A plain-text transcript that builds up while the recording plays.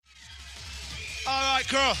Right,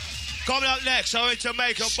 crew. Coming up next, I want to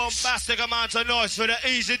make a bombastic amount of noise for the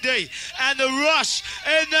Easy D and the Rush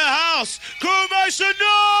in the house. Crew, make some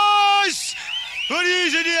noise for the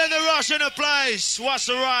Easy D and the Rush in the place. What's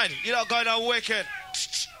the rhyme? You're not going on wicked.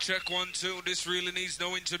 Check 1, 2. This really needs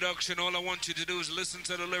no introduction. All I want you to do is listen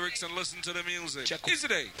to the lyrics and listen to the music. Check. Easy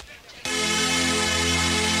D.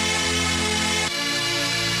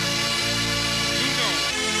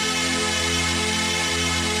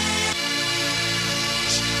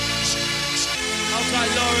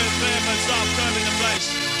 Outside Lauren, Fairman, South, curving the place.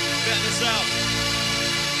 Get this out.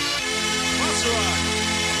 What's the rhyme?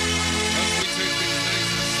 As we take things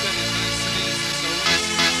nice and steady, nice and easy, so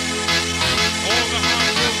all the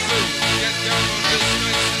hard work do, get down on this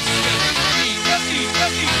nice and steady.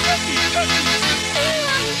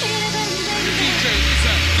 The DJ is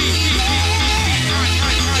a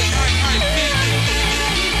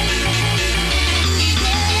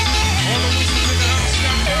all the whistles in the house,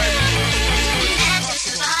 stand by.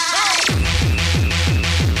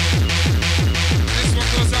 This one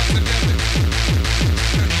goes out to Devin.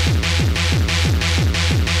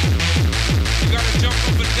 You gotta jump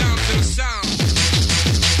up and down to the sound.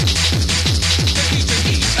 The DJ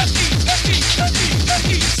is a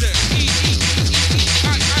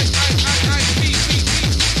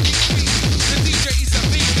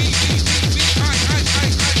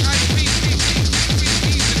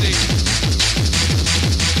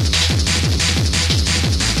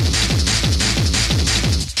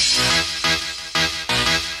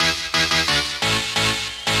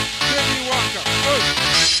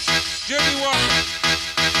Jimmy Walker,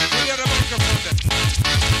 we got a microphone there.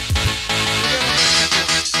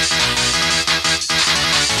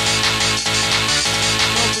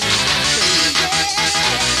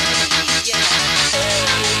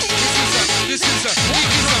 This is a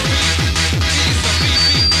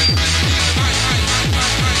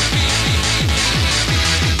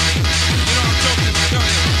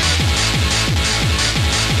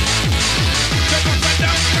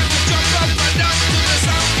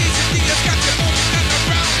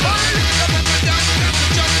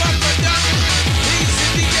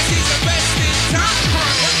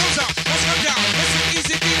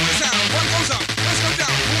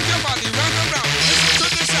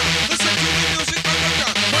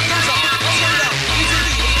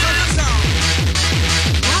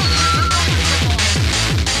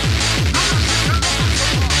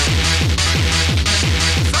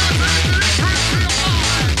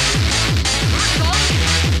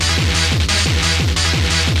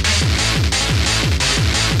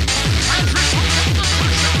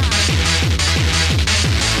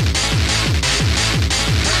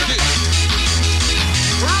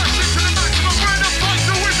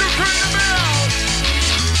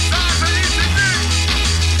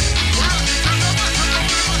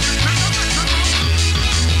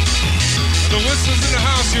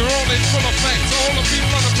you're all in full effect. All the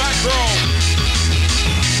people on the back row.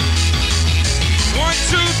 1,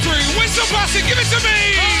 2, 3. Whistle passing, give it to me!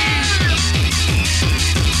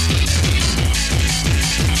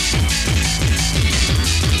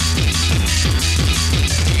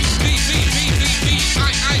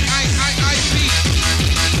 B.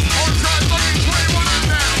 On time, fucking 21 out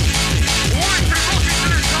now. One, three, rocking to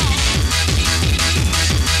the top.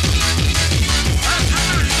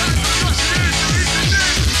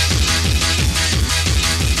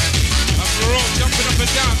 We're all jumping up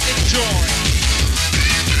and down, enjoy.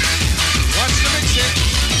 Watch the mixing.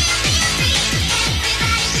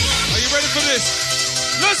 Are you ready for this?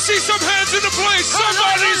 Let's see some hands in the place.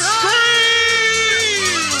 Somebody scream!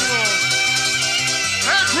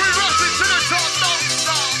 As we rush it to the top, don't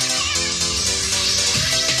stop.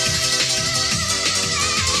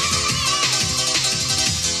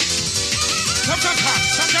 Sometimes hot,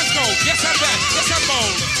 sometimes cold. Yes, I'm bad. Yes, I'm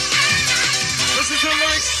bold. Listen to the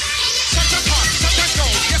lyrics. Sometimes hot, sometimes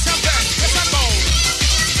cold. Yes, I'm bad. Yes, I'm bold.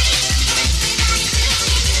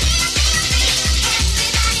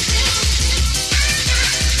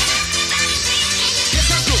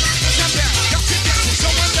 Yes, I'm good. Yes, I'm bad. Got you dancing, so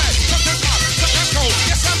I'm bad. Sometimes hot, sometimes cold.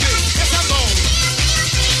 Yes, I'm big. Yes, I'm bold.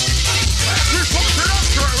 We put it up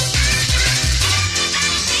through.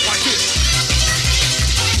 Like this.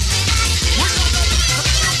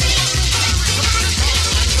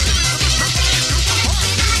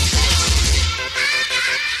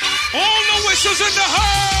 All the whistles in the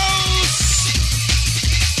house.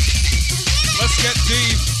 Let's get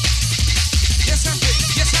deep. Yes, I'm big.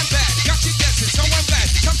 Yes, I'm bad. Got you dancing, so I'm bad.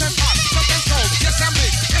 Sometimes hot, sometimes cold. Yes, I'm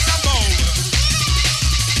big. Yes, I'm bold.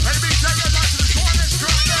 Baby, take it back to the toilet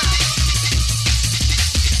right now.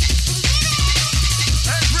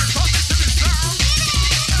 As we're talking to the sound.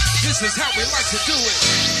 This is how we like to do it.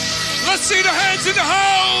 Let's see the hands in the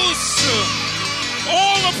house.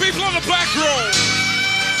 All the people on the back row.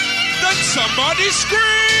 Then somebody scream.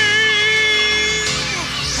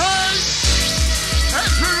 Hey,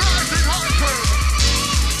 every rising hardcore.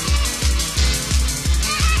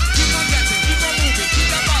 Keep on dancing, keep on moving, keep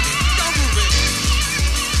that body, keep on moving.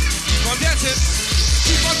 Keep on dancing,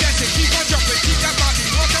 keep on dancing, keep on jumping, keep that body,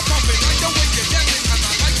 water pumping. Like the way you're dancing, and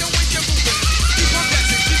I like the way you're moving. Keep on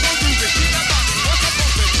dancing, keep on moving, keep that body, water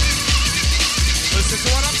pumping. Listen to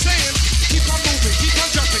what I'm saying. Keep on moving, keep on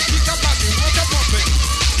jumping, keep that body, water pumping.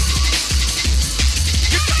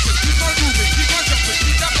 Keep dancing, keep on moving, keep on jumping,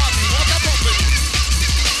 keep that body, water pumping.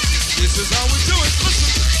 This is how we do it. Listen.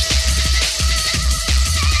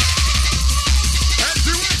 And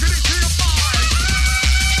do it to your mind.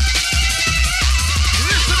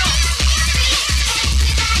 Listen up.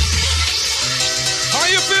 How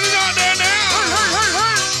you feeling out there now? Hey, hey, hey,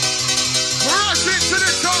 hey. Rush into the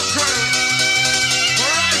top crowd.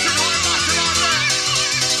 Rising high, rising out there.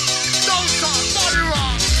 Don't stop, body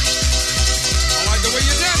rock. I like the way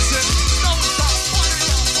you're dancing. Don't stop, body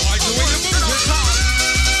rock. I like the way you're moving.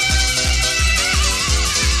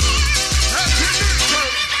 That's it, sir.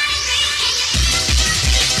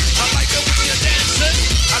 I like the way you're dancing.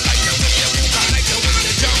 I like the way you move. I like the way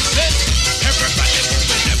you're jumping. Everybody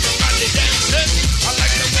moving, everybody dancing. I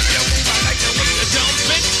like the way you move. I like the way you're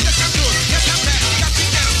jumping. Yes, I'm good. Yes, I'm bad. Got you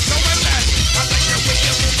down, so I'm bad. I like the way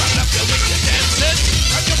you move. I love the way you're dancing.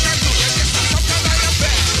 I just can't do it. Yes, sometimes I am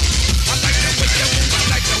bad. I like the way you move. I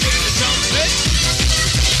like the way you're jumping.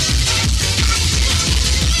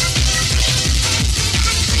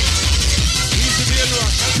 Easy to be in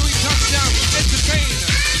rock. Until he comes down, entertain.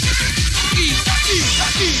 Eat.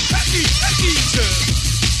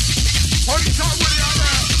 Party time with you out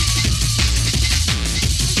there.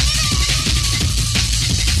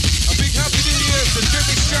 A big happy new year to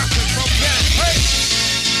Jimmy Stratton from Ben. Hey,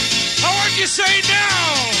 how would you say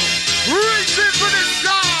now? Reaching for the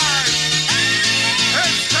sky.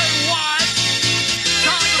 SKY.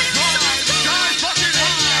 Time to fly. Sky fucking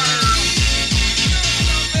high.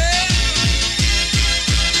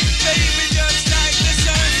 Baby, just like the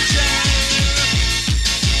sunshine.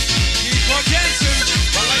 Keep on dancing.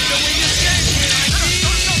 I like the way you're skating. I keep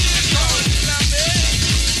on loving.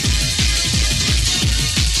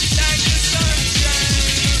 Like the sunshine.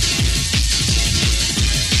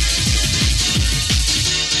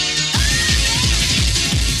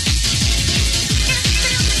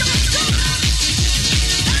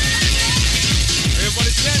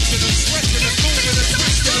 Everybody's dancing and sweating and moving and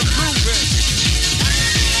twisting and grooving.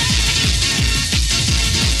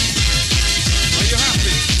 Are you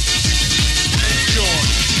happy? Enjoy.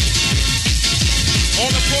 All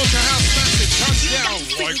the Porterhouse Massive touch down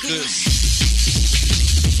like this.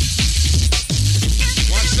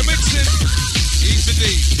 Watch the mixing. Easy D.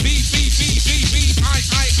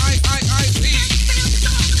 B-B-B-B-B-I-I-I-I-I-P.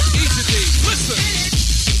 Easy D. Listen.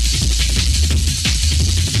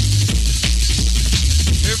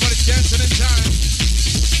 Everybody's dancing in time.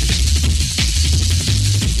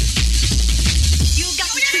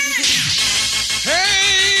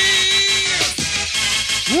 Hey!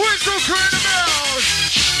 Whistle crew in the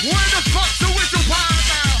house. Where the fuck's the whistle power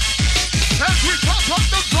now? As we pop up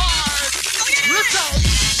the vibe. Let's go.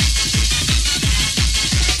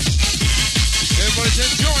 Everybody's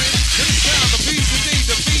enjoying this sound, the B-C-D,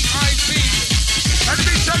 the VIP. And the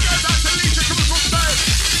B-C-D, that's the leader coming from there.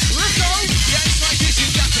 Let's go. Dance like this, you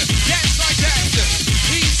got to dance like that.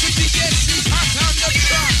 B-C-D, yes, he's hot on the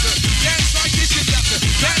track. Dance like this, you got to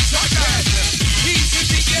dance like that.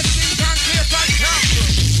 B-C-D, yes, he's on clear back out.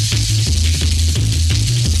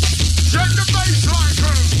 Check the baseline,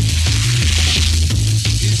 crew.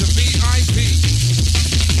 He's a VIP.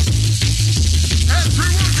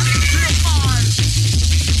 Everyone can into your mind.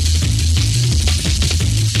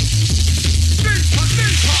 Deeper,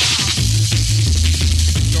 deeper.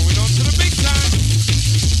 Going on to the big time.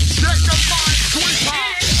 Check the mind, sweeper.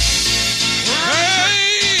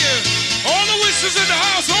 Hey! All the whistles in the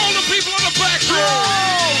house, all the people on the back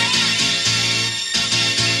row.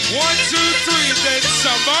 1, 2, 3, then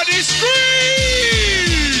somebody scream!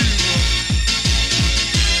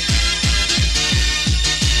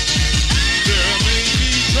 There may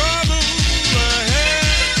be trouble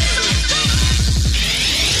ahead,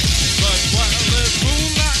 but while there's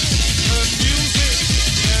moonlight and music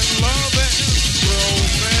and love and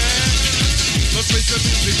romance, let's play some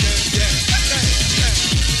music and yeah.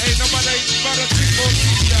 Ain't nobody but a people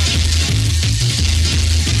see that.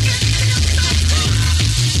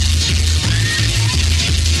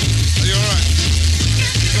 Are you alright?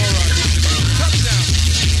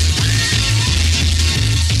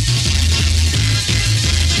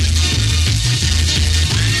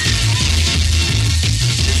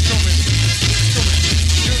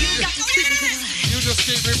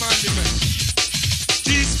 man.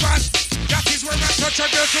 G-spot, that is where I touch a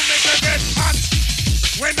girl to make her get hot.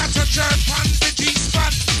 When I touch her on the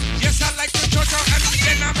G-spot, yes, I like to touch her and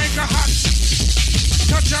then I make her hot.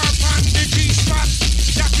 Touch her on the G-spot,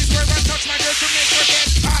 that is where I touch my girl to make her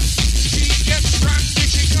get hot. She gets randy,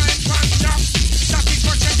 she climb on top.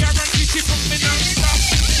 Satisfaction guarantee, she put me non-stop.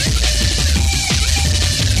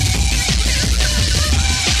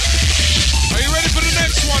 Are you ready for the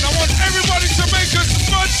next one? I want everybody to make as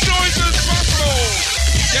much noise as possible.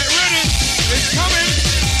 Get ready. It's coming.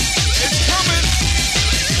 It's coming.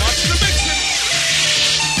 Watch the mixing.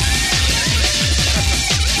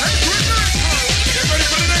 Get ready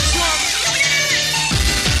for the next one.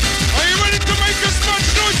 Are you ready to make as much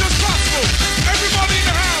noise as possible? Everybody in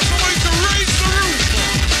the house, I want you to raise the roof.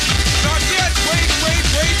 Not yet. Wait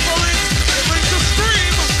for it. Get ready to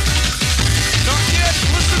scream. Not yet.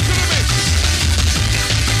 Listen to the mix.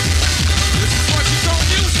 This is what you don't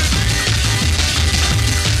use it.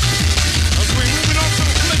 As we're moving on to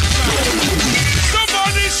the flip side.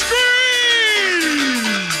 Somebody scream!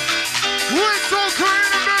 We're so clean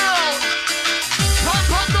in the middle. Pump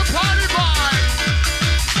up the party vibe.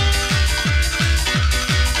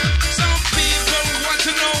 Some people want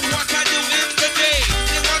to know what I do in the day.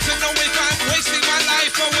 They want to know if I'm wasting my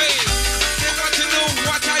life away. They want to know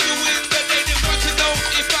what I do in the day. They want to know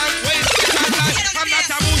if I'm wasting my life. I'm not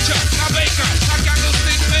a butcher, a baker, a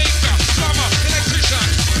candlestick maker, plumber, electrician,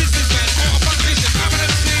 businessman, or a politician. I'm an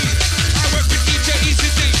MC. I work with DJ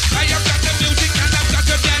ECT. I have got the music and I've got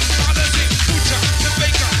the dance policy. Butcher, the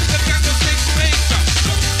baker, the candlestick maker.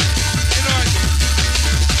 You know,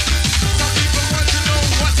 some people want to know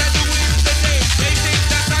what I do in the day. They think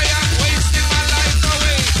that I am wasting my life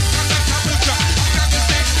away. I'm not a butcher, a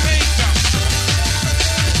candlestick maker.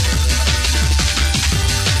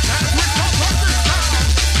 As we pump up this sound.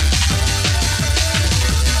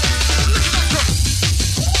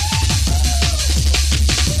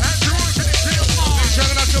 As you look at it, feel fine.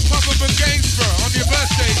 Shouting out to Papa and Gangster on your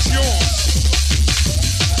birthday, it's yours.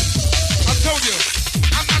 I told you,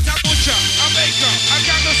 I'm not a butcher, a baker, a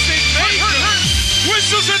candlestick maker.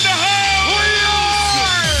 Whistles in the house!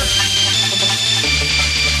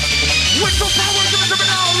 Whistle power, give it to me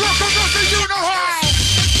now. Rock on us, you know how.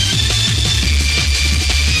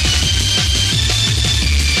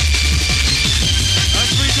 As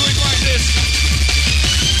we do it like this,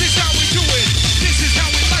 this is how we do it. This is how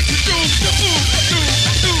we like to do the move, do.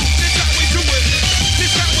 This is how we do it. This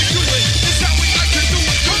is how we do it. This is how we like to do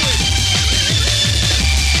it.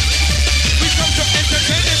 We come to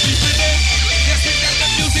entertain the people there. Yes, we got the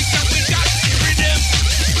music that we got in rhythm.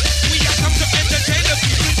 We have come to entertain the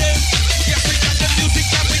people there. Yes, we got the music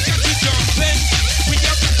that we got to jump in. We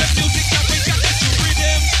have got the music that we got to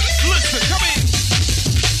rhythm. Listen, come in.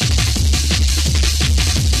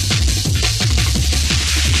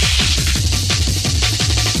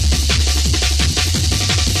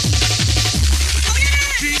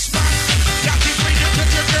 G-spot, that is when you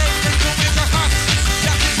touch your girlfriend to make her hot.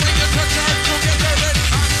 That is when you touch her to get her red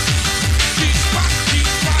hot. G-spot,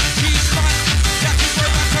 that is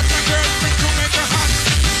where I touch my girlfriend to make her hot.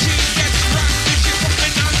 She gets randy, she put me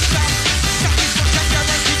non-stop. Satisfaction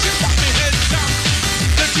guarantee, she put me head down.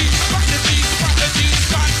 The G-spot.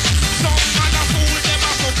 Some man a fool, them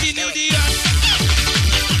a fucking idiot.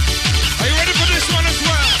 Are you ready for this one as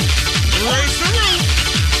well? Raise the roof.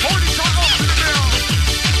 Hold it up in the middle.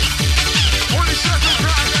 Hold it circle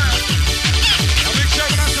right there. A big shout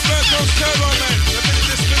out to Blood Coast Turbo, man. They've been in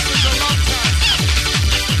this business a long time.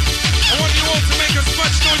 I want you all to make as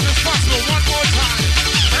much noise as possible one more time.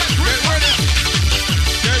 Get ready.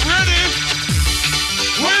 Get ready.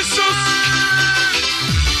 Whistles.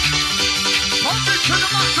 Pump it to the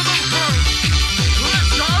maximum curve.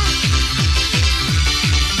 Let's go.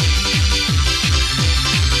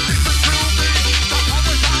 Listen to me. The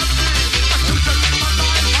powers I see. I choose to live my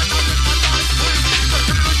life. I know live my life free. So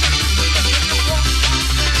to listen you won't stop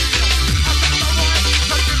me. I got the right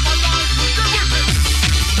to live my life free. Get with it.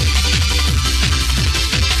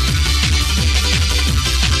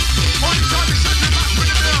 Only time to shut your mouth with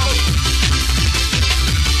the bill.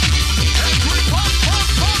 As we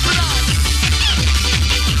pump it up.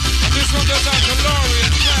 And this one goes out to Laurie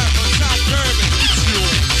and Claire from South Kirby. It's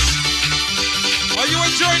yours. Are you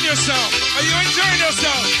enjoying yourself? Are you enjoying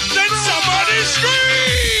yourself? Then somebody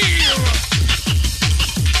scream!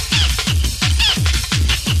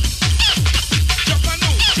 Jump and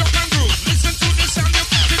move, jump and groove. Listen to the sound, you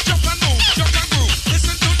got to jump and move, jump and groove.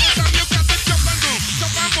 Listen to the sound, you got to jump and groove,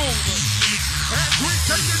 jump and move. As we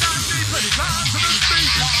take it down deep and down to the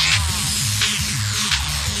speaker.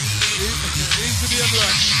 Easy and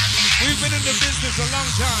right. We've been in the business tunes a long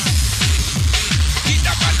time. Keep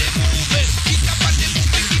the body moving, keep the body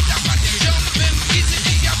moving, keep the body jumping. Easy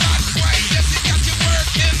to your bad boy, yes, it got you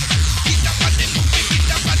working. Keep the body moving, keep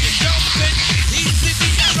the body jumping. Easy to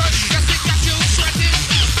your rush, yes, it got you sweating.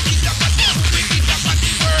 Keep the body moving, keep the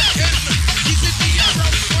body working. Easy to your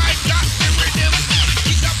rush, boy, got the rhythm.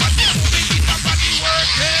 Keep the body moving, keep the body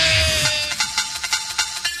working.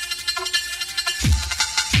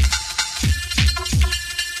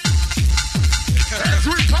 As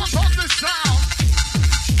we pump up the sound,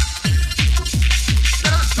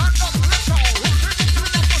 let us stand up, let's go. Take it to the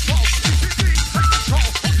number 12. ECD, take control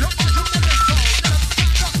of your mind and let it go. Let us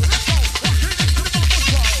stand up, let's go. Take it to the number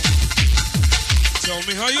 12. Tell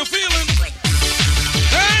me how you feeling.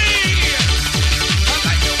 Hey! I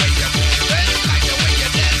like the way you're moving, like the way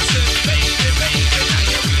you're dancing, baby, baby. Now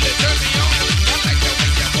you really turn me on. I like the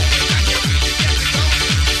way you're moving, now you really get me going,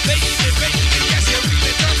 baby, baby. Yes, you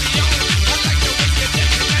really turn me on. I like the way you're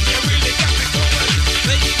dancing, now you really got me going,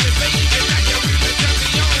 baby, baby. Now you really turn me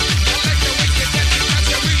on. I like the way you're dancing, now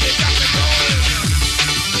you really got me going.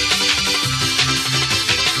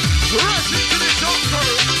 Rush into the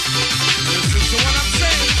jungle. Listen to what I'm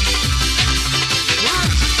saying.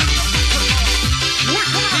 Rush into the jungle. We're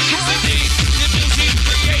coming He's to the music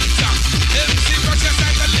creator. MC Rush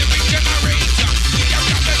like the lyric generator. We have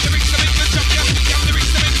got the lyrics to make you jump, yes, we have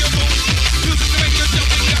lyrics to make you move. Music to make you jump,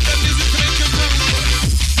 we got the music to make you groove.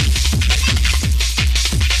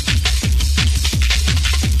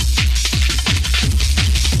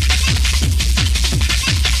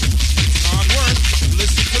 Hard work,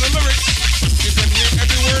 listen to the lyrics. You can hear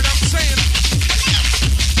every word I'm saying.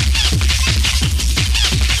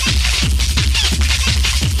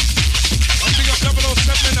 I'm big up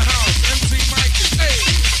 007 in the house. MC Mike is hey.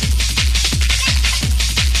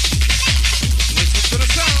 Listen to the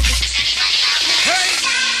sound. Hey.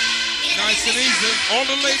 Nice and easy. All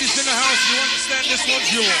the ladies in the house, you understand this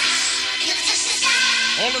one's yours.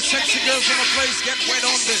 All the sexy girls in the place, get wet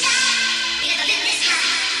on this.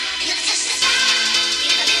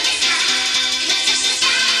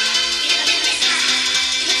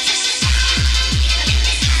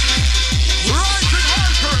 Rise and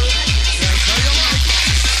hardcore. That's how you like.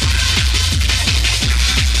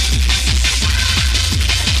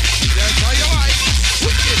 That's how you like.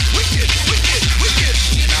 Wicked, wicked, wicked, wicked.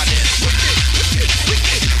 Get on this. Wicked, wicked,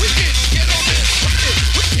 wicked, wicked. Get on this. Wicked,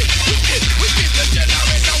 wicked, wicked, wicked. The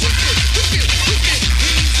generator. Wicked, wicked, wicked.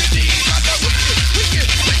 He's the diva. The wicked, wicked,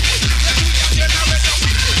 wicked. Yes, we got generator.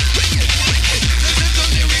 Wicked, wicked, wicked. Listen to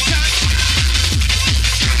lyrics and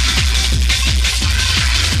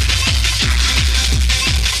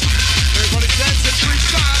everybody dancing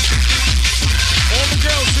freestyle. All the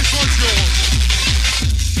girls, this one's yours.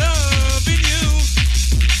 Loving you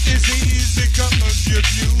is easy 'cause you're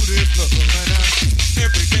beautiful, and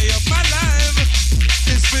every day of my life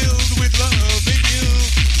is filled with loving you.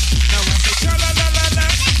 Now I say cha la la la la,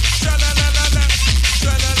 cha la la la la,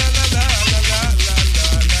 cha la la la la la la la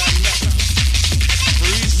la la.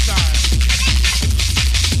 Freestyle.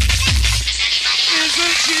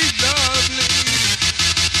 Isn't she lovely?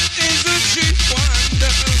 Isn't she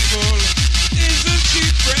wonderful? Isn't she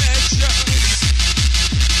precious?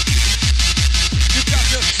 You got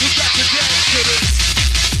to dance to this.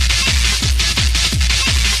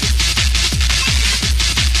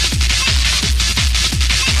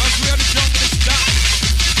 As we are the jungle is down.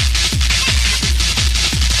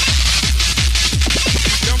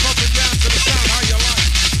 Jump up and down to the sound, how you like.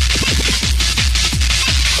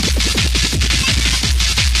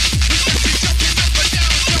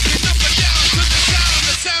 Jumping up and down to the sound,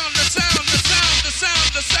 the sound, the sound, the sound, the sound,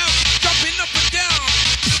 the sound, jumping up and down.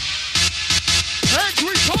 As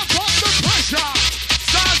we pump up the pressure.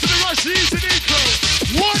 Sounds of the Rush Easy Eco.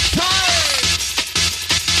 One time.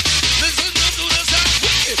 Listen to the sound,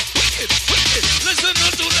 wicked, wicked, wicked. Listen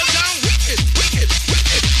to the sound, wicked, wicked,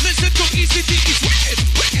 wicked. Listen to ECD, it's wicked,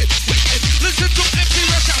 wicked, wicked. Listen to MC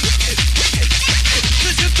Russia, wicked, wicked, wicked.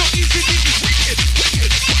 Listen to ECD, it's wicked,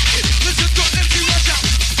 wicked, wicked. Listen to MC Russia.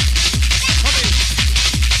 Come in.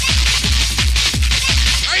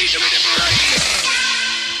 Hey, the rhythm right here.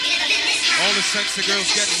 All the sexy girls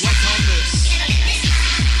getting wet on this.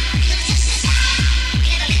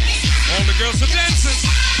 All the girls are dancing.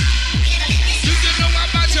 Do you know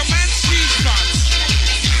about your man's cheese spots?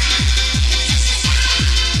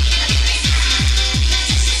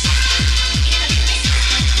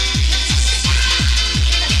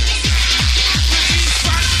 Cheese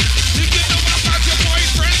spot. Do you know about your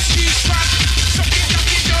boyfriend's cheese spot? Something that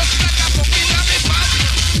he does like a fucking lollipop.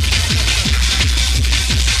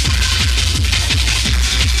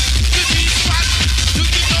 The cheese spot. Do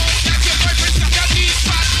you know that your boyfriend's got a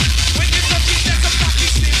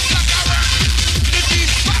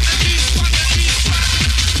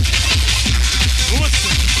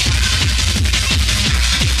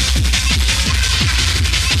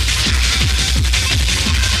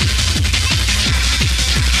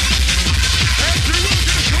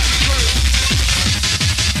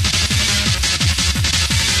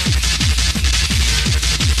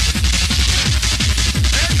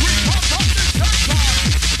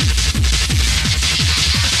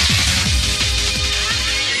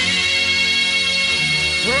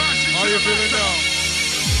feeling now?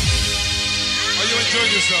 Are you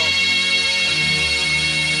enjoying yourself?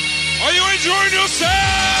 Are you enjoying yourself?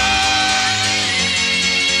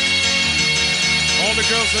 All the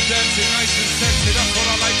girls are dancing nice and sexy. That's what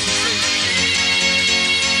I like to see.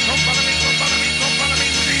 Come follow me, come follow me, come follow me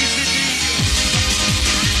with Easy D.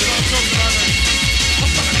 You know what I'm talking about now?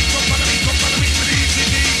 Come follow me, come follow me, come follow me with Easy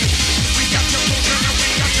D. We got your potion and we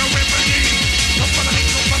got your remedy. Come follow me,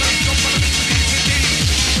 come follow me, come follow me with Easy D.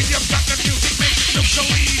 When you've got the music, make it look so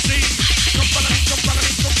easy. Come follow me, come follow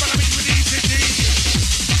me, come follow me with Easy D.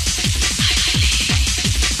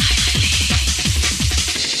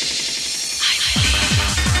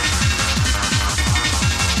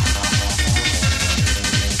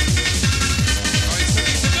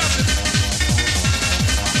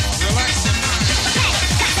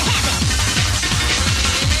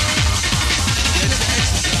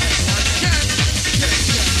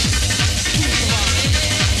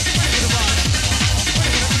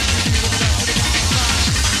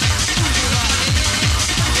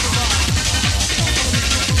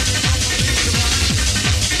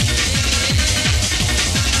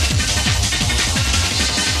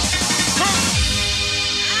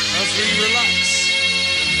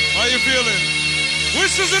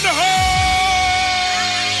 Whistles in the hole!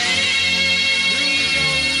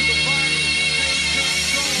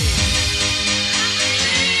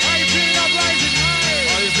 How you feeling up rising high?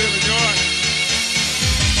 How you feeling? You alright?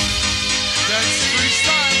 Dance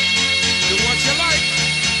freestyle. Do what you like.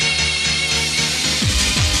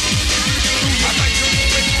 I like to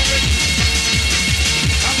move it, move it.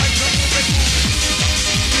 I like to move it, move it.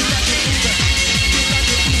 You like to move it. You like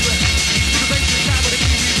to move it. You make the time with the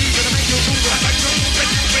easy, but I make you move it. I like to move it,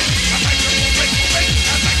 move it. I like to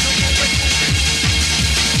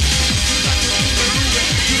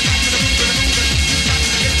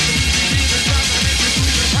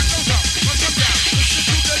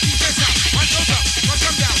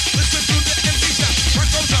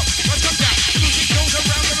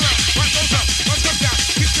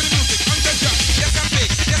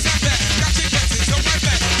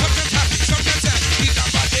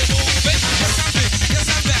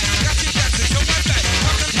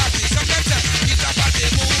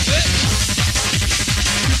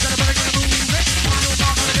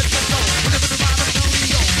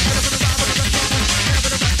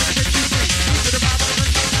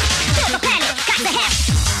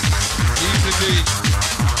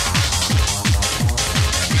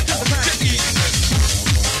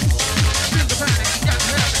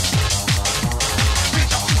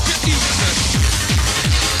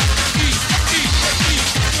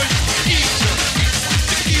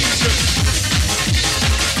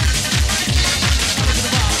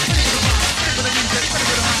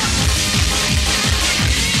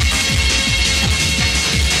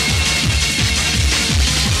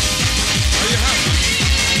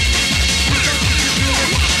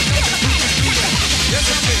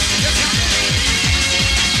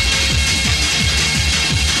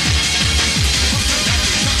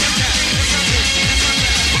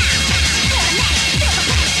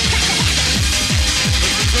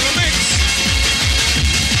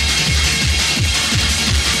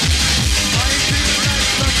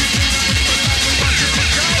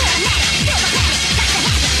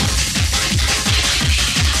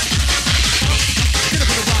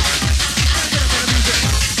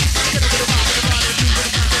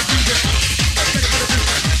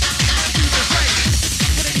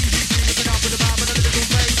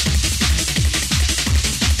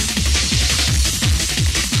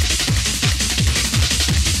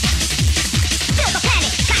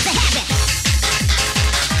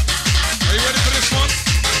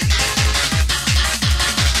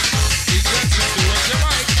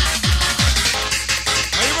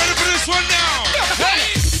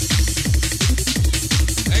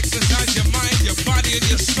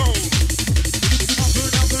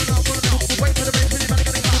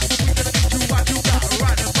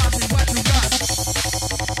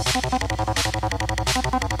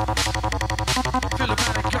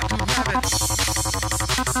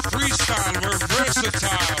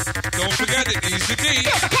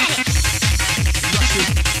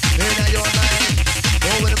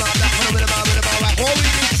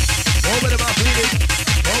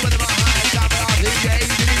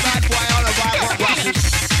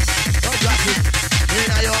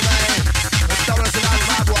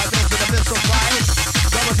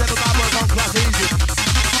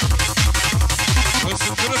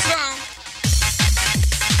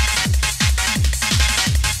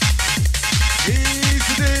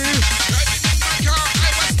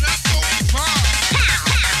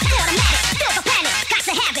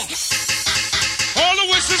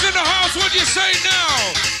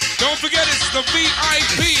Don't forget it's the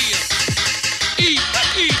VIP. Eat.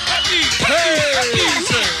 Hey.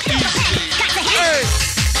 Easy. Hey.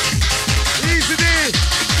 Easy D.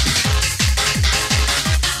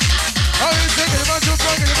 How you think it about your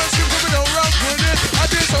fucking if I skip coming out rock with it? I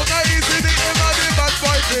did so not easy D and I did bad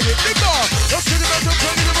boy with it. Big dog. Don't sit about your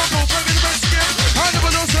fucking if I go fucking if I skip. I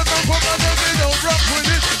never know set my pop and then they don't rock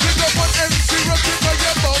with it. Pick up on MC rocking for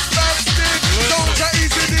your bombastic. Don't that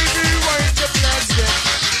easy D rewind the plastic.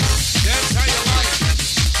 That's how you like it.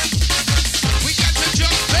 We got to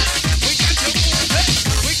jump it. We got to move it.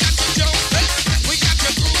 We got to jump it. We got to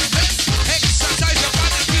groove it. Exercise your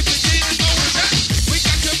body, people didn't know that. We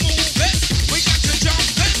got to move it. We got to jump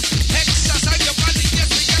it. Exercise your body, yes,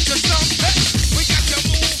 we got to stomp it. We got to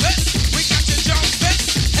move it. We got to jump it.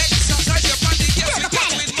 Exercise your body, yes, we got to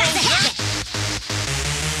move it.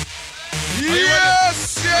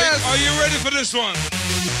 Yes. Are you ready for this one?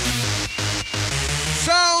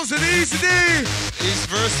 Sounds and Easy D. He's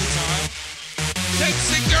versatile.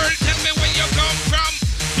 Sexy girl, tell me where you come from.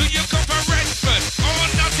 Do you come from Redford or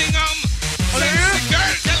Nottingham? Sexy girl,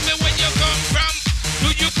 tell me where you come from. Do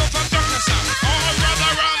you come from Doncaster or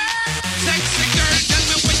Rotherham? Sexy girl, tell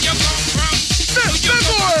me where you come from. Do you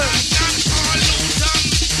come from London or Luton?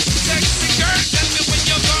 Sexy girl, tell me where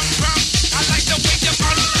you come from. I like the way you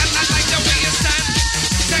follow and I like the way you stand.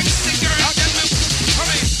 Sexy girl, tell me, come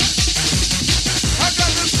in. I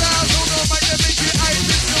got the style, so no might make it I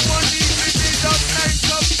miss the one easy D just nice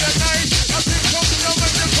up the night. I think come down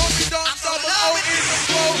when they call me down double O in the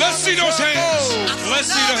flow. Let's see those hands. Let's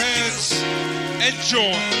see the hands.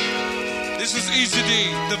 Enjoy. This is Easy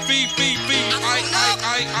D. The VVVIIIPP.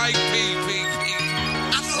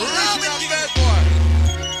 Original bad boy.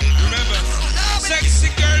 Remember, sexy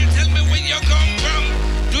girl, tell me where you come from.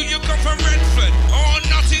 Do you come from Redford or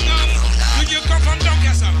Nottingham? Do you come from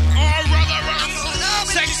Doncaster or Rotherham?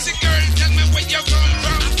 Sexy girl, tell me where you come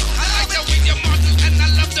from. I like the way you model and I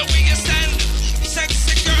love the way you stand.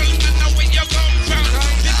 Sexy girl, I know where you come from.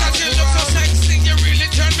 Because you look so sexy, you really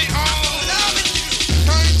turn me on.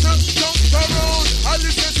 Time to jump around. I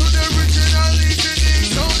listen to the original Easy D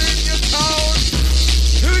sound in your town.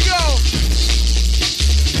 Here we go.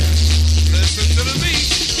 Listen to the beat.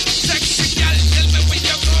 Sexy girl, tell me where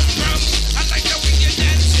you come from. I like the way you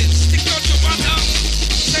dancing. Stick out your bottom.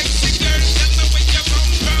 Sexy girl, tell me where you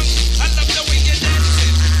come from. I love the way you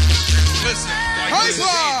dancing. Listen, like High this.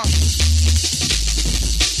 bar.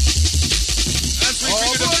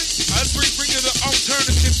 As we bring you the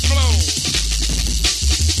alternative flow.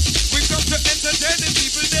 We come to entertain the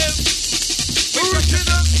people them.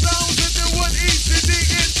 Original sound and the one Easy D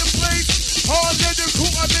in the place. All of the crew,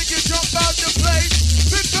 I make you jump out the place.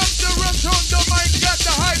 Pick up the rush on the mic, got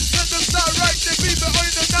the hype, set the start right, the people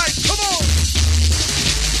in the night. Come on.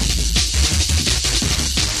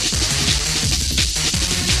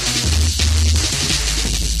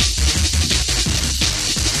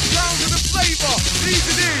 Sound of the flavor,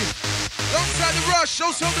 Easy D. Alongside the rush,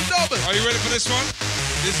 show some the double. Are you ready for this one?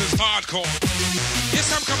 This is hardcore.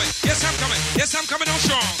 Yes, I'm coming. Yes, I'm coming. Yes, I'm coming on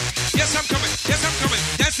strong. Yes, I'm coming. Yes, I'm coming.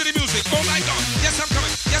 Dance to the music all night long. Yes, I'm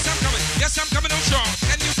coming. Yes, I'm coming. Yes, I'm coming on strong.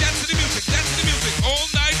 And you dance to the music. Dance to the music all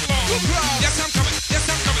night long. Yes, I'm coming. Yes,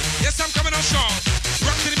 I'm coming. Yes, I'm coming on strong.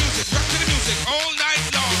 Rock to the music. Rock to the music all night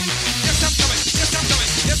long. Yes, I'm coming. Yes, I'm coming.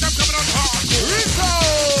 Yes, I'm coming on hardcore.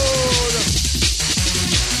 Resold.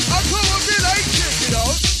 I come and be like, check it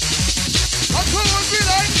out. I come and be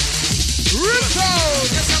like, resold.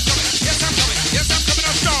 Yes, I'm coming. Yes, I'm coming. Yes, I'm coming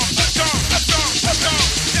on strong. Strong. Strong. Strong.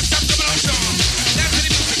 Yes, I'm coming on strong. Dance to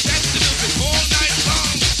the music. Dance to the music all night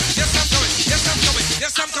long. Yes, I'm coming. Yes, I'm coming.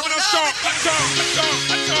 Yes, I'm coming on strong. Strong. Strong.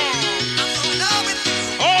 Strong.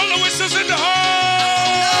 All the whistles in the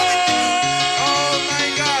hall. Oh my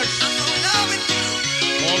gosh.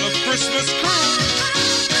 All of Christmas crew.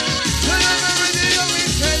 Tell them already, we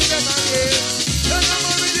tell them again. Tell them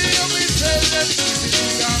already, we tell them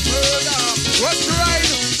easy and murder. What's right?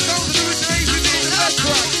 Sounds of the original Easy D, the best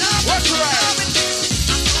right. What's right?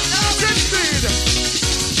 Set speed.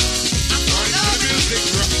 Right to the music.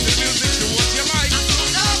 Rock to the music. Do what you like.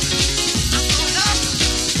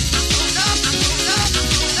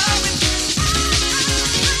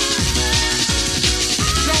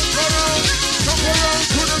 Jump around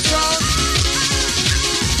to the sound.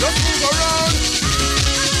 Just move around.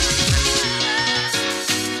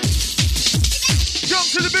 Jump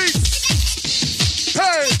to the beat.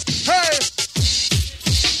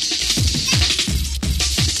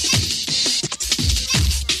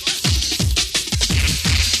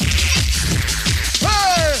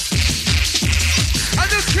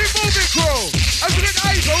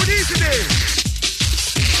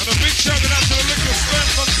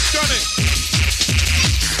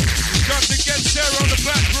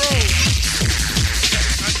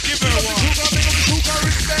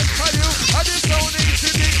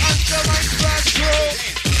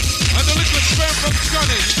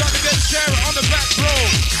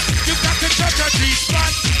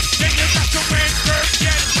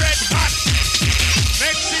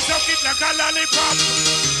 like a lollipop.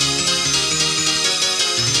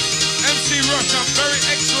 MC Rush, I'm very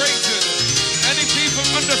X-rated. Any people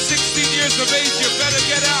under 16 years of age, you better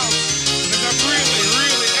get out. Because I'm really,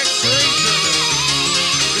 really X-rated.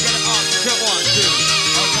 We gotta check 1, 2.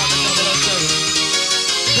 Outside the double or two.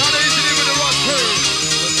 Not easily with the rock crew.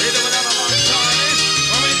 But they don't have a long time.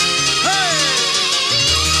 Hey!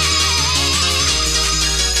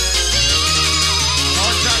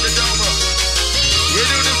 Outside the double. We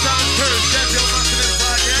do the sound first. Get your muscle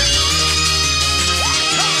inside, yeah?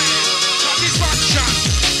 Satisfaction,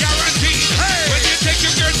 guaranteed. Hey! When you take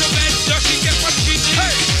your girl to bed, does she get what she needs?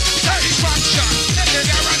 Hey! Satisfaction,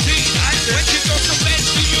 guaranteed. When she goes to bed,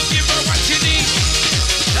 do you give her what she needs?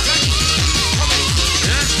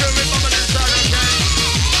 Let's do it, mama, inside, okay?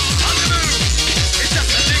 On the move. It's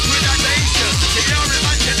just a liquidation. Get your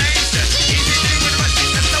imagination. Easy thing with my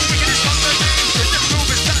shit. That's no wicked combination. Just move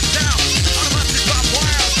it, shut down. On the massive drop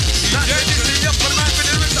wild. That's it, easy up for the man, but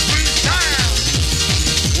there is a freestyle.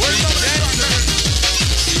 Where's the dancing?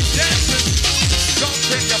 Dancing. Don't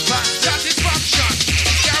take your back. Satisfaction,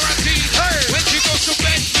 guaranteed. Hey! When she goes to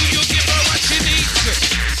bed, do you give her what she needs?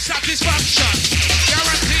 Satisfaction,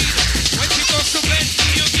 guaranteed. When she goes to bed, do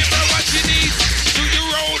you give her what she needs? Do you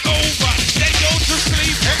roll over, then go to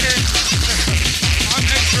sleep? I'm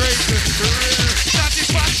X-rated.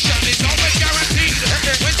 Satisfaction is always guaranteed.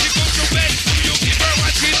 When she goes to bed, do you give her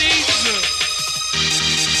what she needs?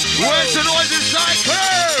 Where's the noise inside?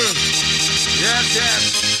 Clear! Yes, yes.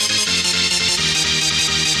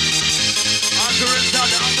 After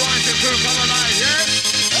inside, I'm going to crew come alive, yeah?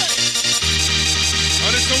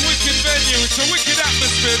 And it's a wicked venue, it's a wicked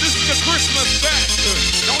atmosphere. This is the Christmas fest.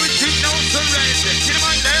 No retreat, no surrender. Get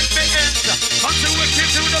my left me enter. Come to wicked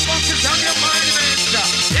to the bunkers on your mind enter.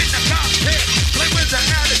 In the cockpit, play with the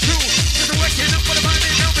attitude. Just a wicked up for the money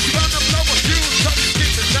now, but you run the blow of you. Touch the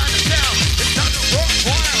streets inside the town. It's time to rock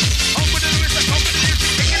wild. Over the wrist, the company is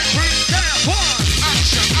taking a cruise down. One.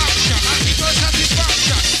 Action, action, I give her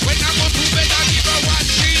satisfaction. When I go to bed, I give her what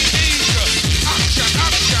she needs. Action,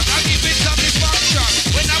 action, I give it satisfaction.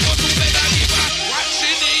 When I go to bed, I give her what she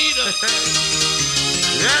needs.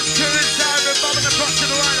 Let's do it inside the bomb in the front to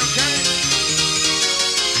the right, okay?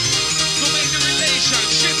 To make the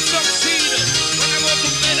relationship succeed. When I go to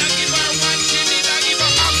bed, I give her what she needs. I give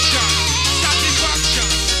her action, satisfaction.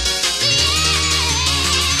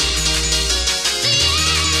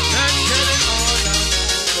 Let's get it all out.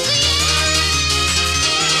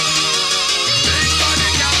 Everybody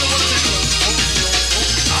got what they want.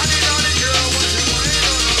 On it, girl, what you want.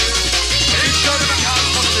 Ain't sure of the house,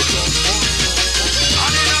 what they want.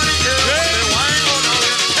 On it, girl, what they want.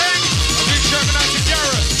 Hey! A big shout out to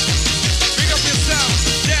Garrett. Big up yourself.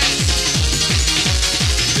 Dance.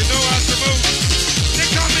 You know how to move. They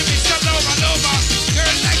call me Mr. Lover Lover.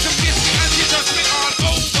 Girl like to kiss me and she touch me all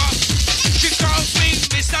over. She calls me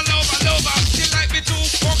Mr. Lover Lover. She like me to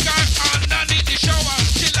fuck her underneath the shower.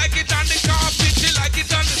 She like it on the carpet. She like it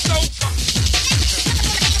on the sofa.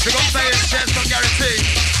 Big up Bayer's chest, I'm guaranteed.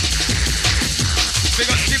 Big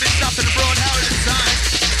up Stephen Stuff and the Broad Howard inside.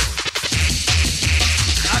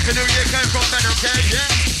 Happy New Year came from Ben, okay? Yeah?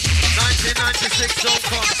 1996 Zone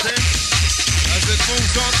Concert. As it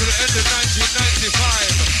moves on to the end of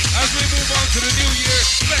 1995. As we move on to the New Year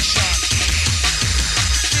special.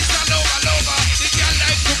 Mr. Lover Lover. The girl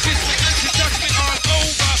like to kiss me and she touch me all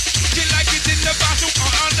over. She like it in the bathroom or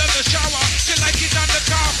under the shower. She like it on the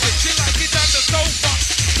carpet. She like it on the sofa.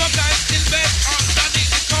 Sometimes in bed or underneath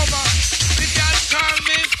the cover. The girl call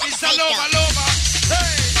me Mr. Lover Lover.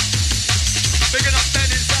 Hey! Big up Ben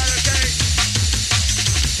inside, okay?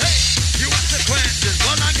 Hey! You want the questions?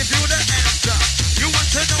 Well, I give you the answer. You want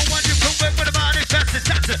to know what you come with the manifest? It's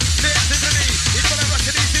answer. Listen to me. It's what I rush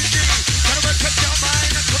to ECG. Try to work up your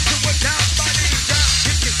mind and come to work down by the down.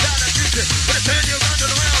 Kick your sound and music. But I turn you around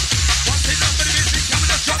and around. Once they know the music, coming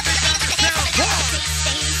up, drop it down the sound.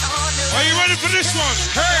 Are you ready for this one?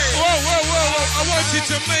 Hey! Whoa, whoa, whoa, whoa. I want you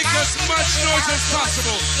to make as much noise as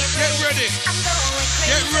possible. Get ready.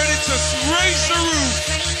 Get ready to raise the roof.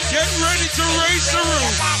 Get ready to raise the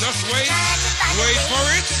roof. Just wait. Wait for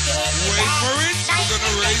it. Wait for it. We're going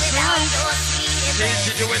to raise the roof.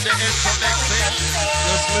 Easy doing the intro next thing.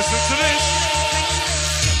 Just listen to this.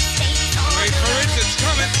 Wait for it. It's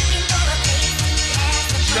coming.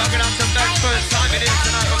 Chugging out some next first time it is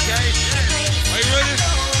tonight, okay? Are you ready?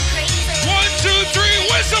 1, 2,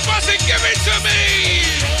 3. Where's the buzzer? Give it to me.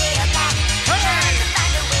 Hey!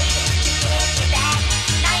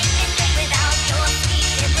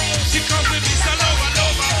 She calls me Mr. Lover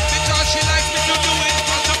Lover because she likes me to do it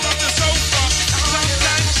on top of the sofa.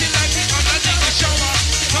 Sometimes she likes it underneath the shower.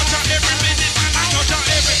 Touch her every minute and I touch her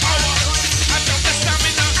every hour.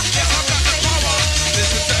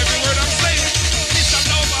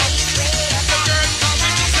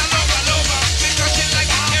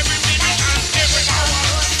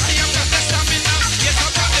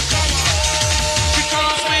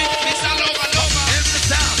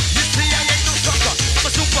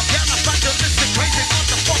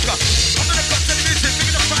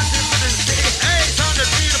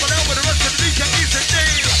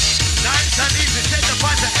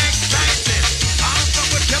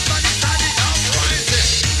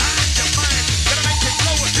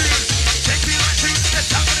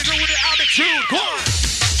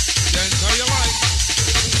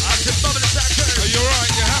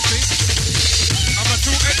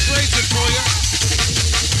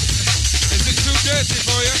 request it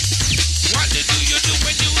for you. What do you do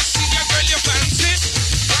when you see a girl you fancy?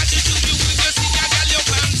 What do you when you see a girl you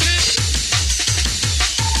fancy?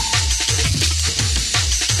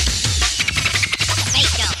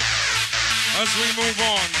 As we move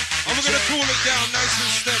on, and we're gonna cool it down nice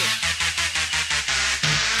and steady.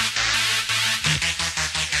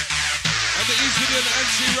 And the Easy D and the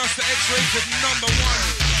MC Russ, the X-rated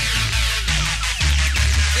 #1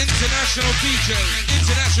 international DJ,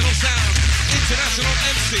 international sound, international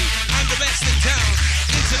MC, I'm the best in town.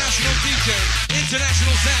 International DJ,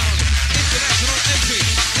 international sound, international MC,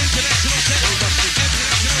 international sound,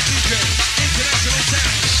 international DJ, international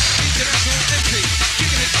sound, international MC,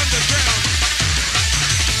 kicking it underground.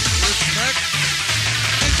 Respect.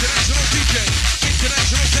 International DJ,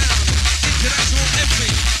 international sound, international MC,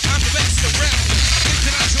 I'm the best around.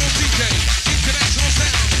 International DJ, international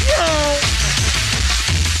sound.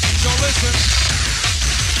 So listen,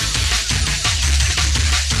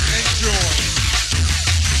 enjoy.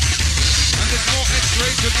 And there's more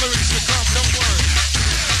X-rated lyrics to come, don't worry.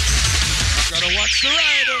 Gotta watch the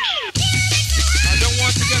rider. I don't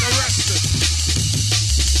want to get arrested.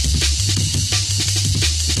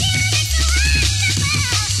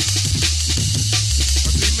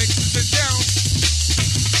 As he mixes it down.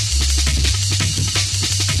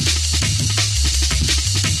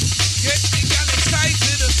 Get the gal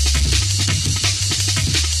excited.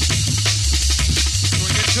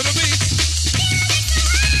 To the beat.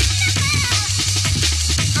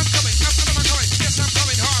 I'm coming, yes I'm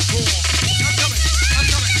coming hardcore. I'm coming,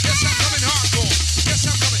 yes I'm coming hardcore. Yes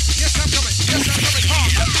I'm coming, yes I'm coming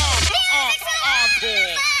hardcore.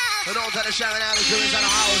 For those that are sharing out the inside the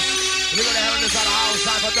house, we go to heaven inside the house,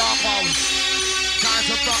 time for dark house. Time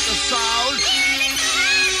to rock the sound.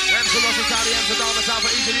 MC Russell Town, the MC Down, the time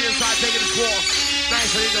for Easy D inside, taking the course.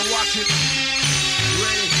 Thanks for you to watch it.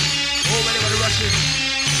 Ready? Oh, ready for the rushing.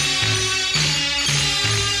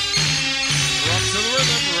 Rock to the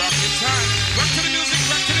rhythm, rock your time. Rock to the music,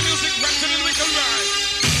 rock to the music, rock to the lyrical rhyme.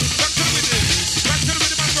 Rock to the rhythm, rock to the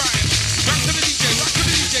rhythm and rhyme. Rock to the DJ,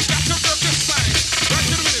 got to rock your spine. Rock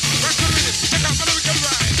to the rhythm, check out the lyrical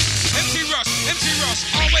rhyme. MC Rush,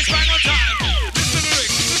 always bang on time. Listen to the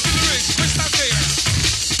lyrics, crystal clear.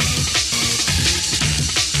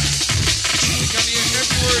 You can hear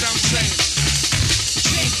every word I'm saying.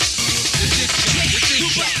 The diction.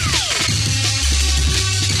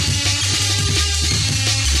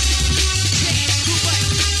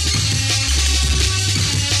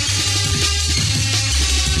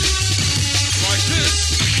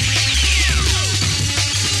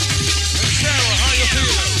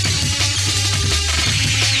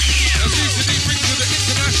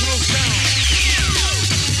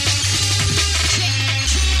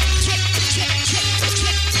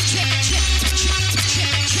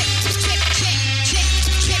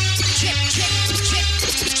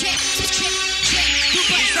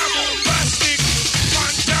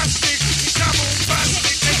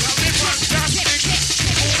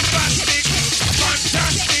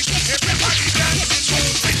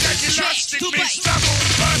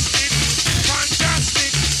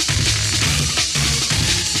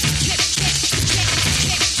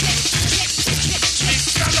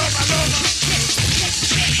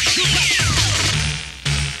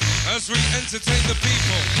 As we entertain the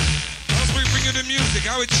people, as we bring you the music,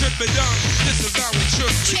 how it should be done, this is how it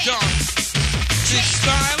should be done. This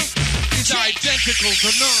style is identical to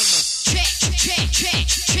none.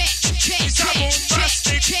 It's a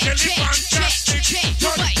bombastic, really fantastic,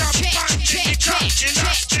 turn it up, bang, it up,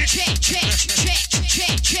 elastic.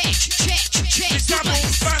 It's a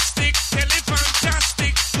bombastic, really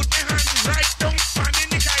fantastic, put my hand right down, pan in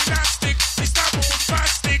the elastic. It's a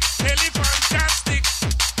bombastic, really fantastic.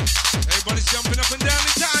 Everybody's jumping up and down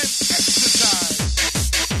in time. Exercise.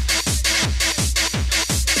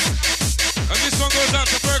 And this one goes out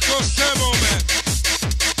to Burkos Turbo Man.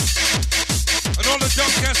 And all the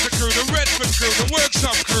Doncaster crew, the Redford crew, the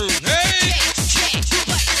Workshop crew. Hey!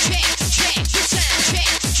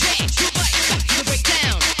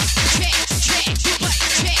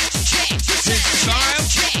 His style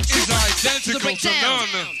is identical to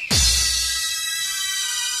none.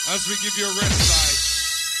 As we give you a rest side.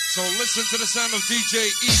 So listen to the sound of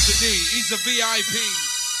DJ Easy D. He's a VIP.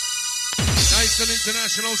 Nice and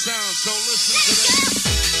international sound. So listen to this.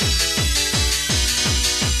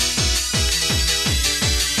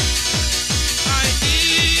 I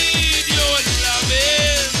need your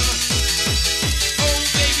loving. Oh,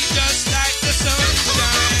 baby, just like the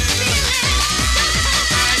sunshine.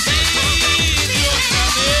 I need your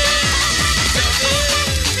loving.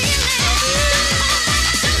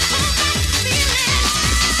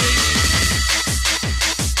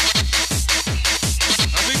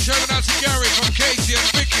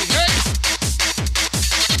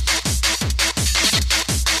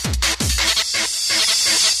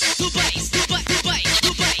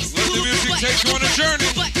 journey,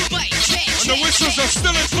 and the whistles are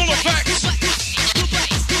still in full effect.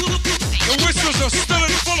 The whistles are still in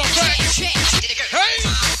full effect. Hey!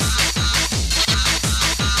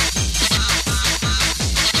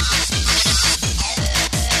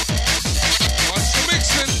 Watch the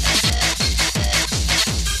mixing.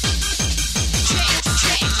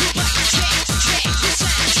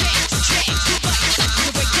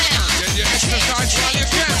 Get your exercise while you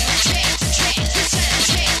can.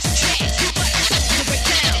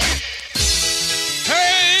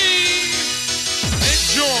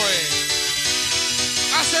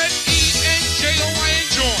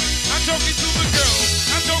 I'm talking to the girls,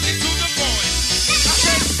 I'm talking to the boys. I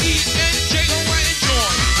said E-N-J-O-Y,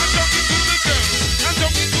 enjoy. I'm talking to the girls, I'm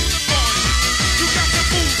talking to the boys. You got to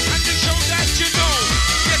move and to show that you know.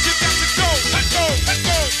 Yes, you got to go, let go, let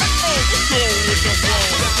go, let go, let go with the flow.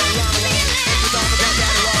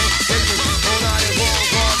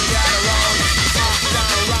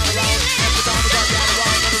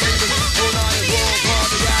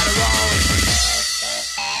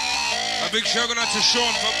 A big shout out to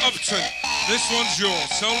Sean from Upton. This one's yours,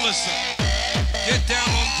 so listen. Get down.